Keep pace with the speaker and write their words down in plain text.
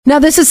Now,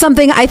 this is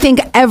something I think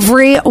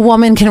every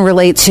woman can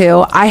relate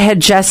to. I had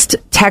just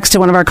texted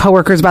one of our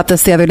coworkers about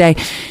this the other day.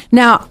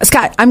 Now,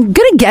 Scott, I'm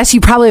going to guess you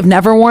probably have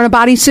never worn a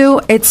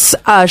bodysuit. It's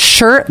a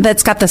shirt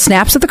that's got the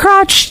snaps at the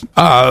crotch.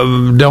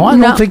 No, I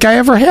don't think I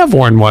ever have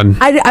worn one.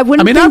 I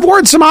mean, I've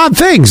worn some odd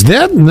things.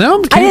 I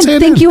didn't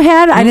think you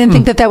had. I didn't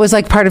think that was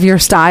like part of your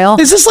style.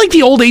 Is this like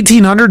the old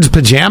 1800s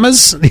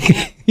pajamas?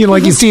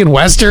 Like you see in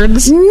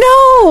Westerns?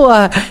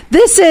 No,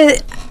 this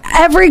is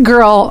every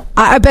girl.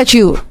 I bet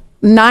you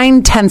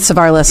 9/10 of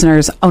our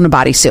listeners own a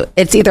bodysuit.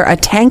 It's either a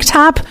tank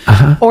top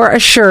or a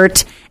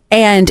shirt,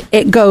 and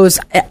it goes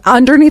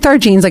underneath our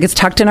jeans, like it's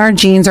tucked in our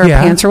jeans or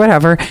pants or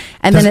whatever.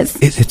 And then it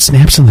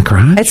snaps in the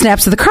crotch? It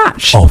snaps to the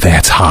crotch. Oh,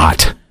 that's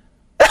hot.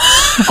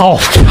 Oh,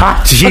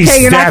 God, geez.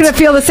 Okay, you're not going to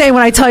feel the same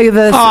when I tell you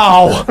this.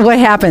 Oh. What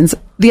happens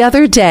the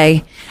other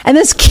day, and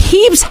this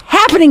keeps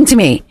happening to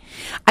me.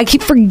 I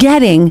keep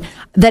forgetting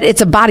that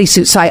it's a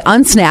bodysuit. So I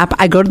unsnap,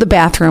 I go to the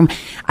bathroom,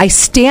 I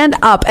stand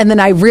up, and then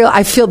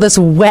I feel this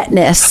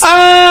wetness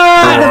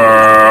on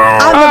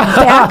the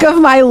back of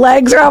my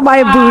legs or on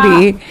my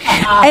booty,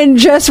 and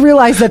just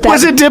realized that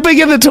was it dipping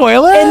in the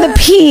toilet? In the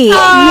pee,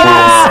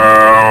 yes.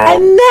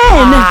 And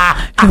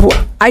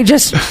then I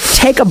just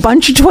take a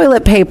bunch of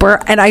toilet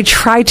paper and I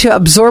try to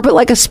absorb it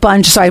like a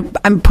sponge. So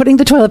I'm putting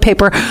the toilet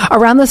paper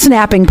around the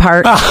snapping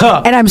part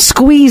and I'm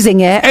squeezing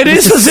it. And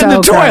this was in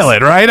the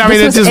toilet, right? I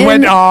mean, it just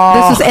went. This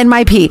was in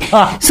my pee.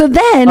 So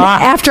then,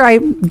 after I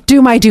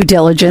do my due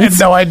diligence, I had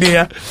no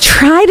idea.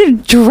 Try to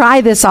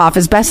dry this off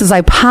as best as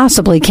I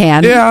possibly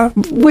can. Yeah,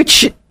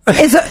 which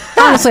is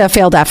honestly a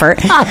failed effort.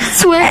 I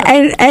swear.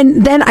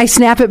 And then I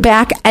snap it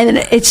back, and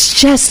it's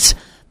just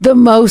the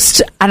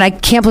most, and I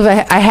can't believe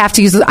I have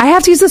to use this. I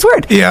have to use this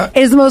word. Yeah,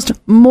 it is the most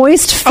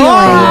moist feeling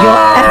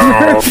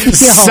you'll ever feel.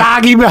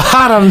 Soggy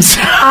bottoms.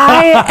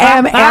 I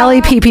am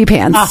Allie pee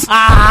pants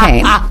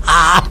pain.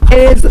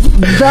 It is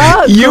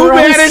the you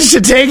gross. managed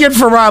to take it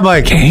from. I'm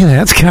like, hey,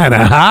 that's kind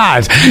of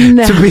hot.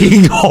 No. To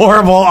being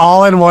horrible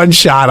all in one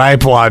shot. I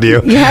applaud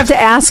you. You have to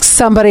ask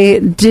somebody.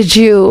 Did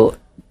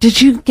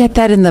you get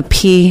that in the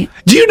pee?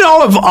 Do you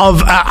know of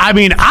I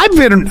mean, I've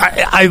been,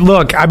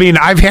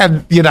 I've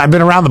had, I've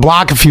been around the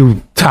block a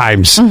few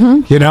times,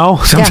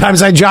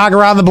 sometimes I jog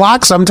around the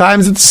block.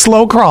 Sometimes it's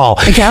slow crawl.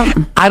 Okay.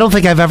 I don't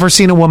think I've ever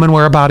seen a woman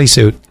wear a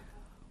bodysuit.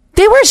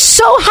 They were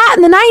so hot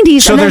in the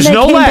 90s. So there's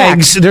no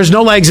legs. There's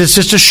no legs. It's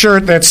just a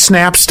shirt that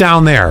snaps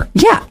down there.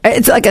 Yeah.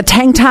 It's like a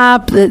tank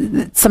top.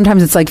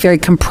 Sometimes it's like very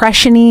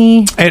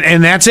compression-y.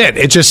 And that's it.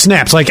 It just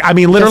snaps. Like, I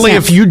mean, literally,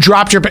 if you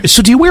dropped your...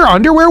 So do you wear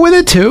underwear with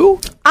it, too?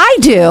 I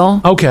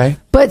do. Okay.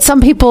 But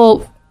some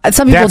people that's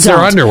don't. Their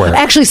underwear.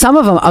 Actually, some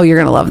of them... Oh, you're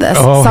going to love this.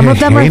 Oh, some of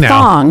them are now.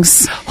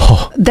 thongs.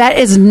 Oh. That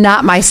is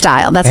not my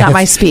style. That's not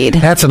my speed.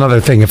 That's another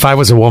thing. If I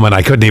was a woman,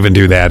 I couldn't even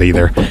do that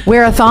either.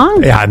 Wear a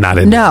thong? Yeah, not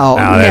in. No.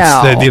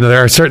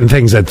 There are certain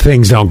things that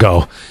things don't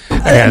go.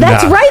 And,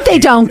 that's right. They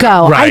don't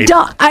go. Right.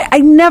 I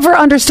never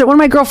understood. One of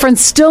my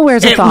girlfriends still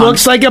wears a thong. It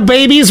looks like a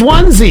baby's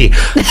onesie.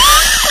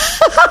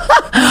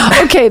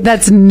 Okay,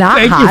 that's not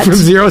Thank hot. you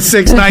from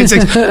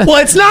 0696. Well,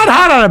 it's not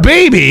hot on a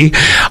baby.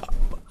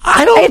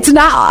 It's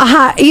not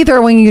hot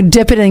either when you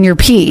dip it in your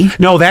pee.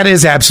 No, that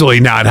is absolutely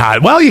not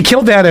hot. Well, you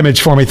killed that image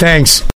for me. Thanks.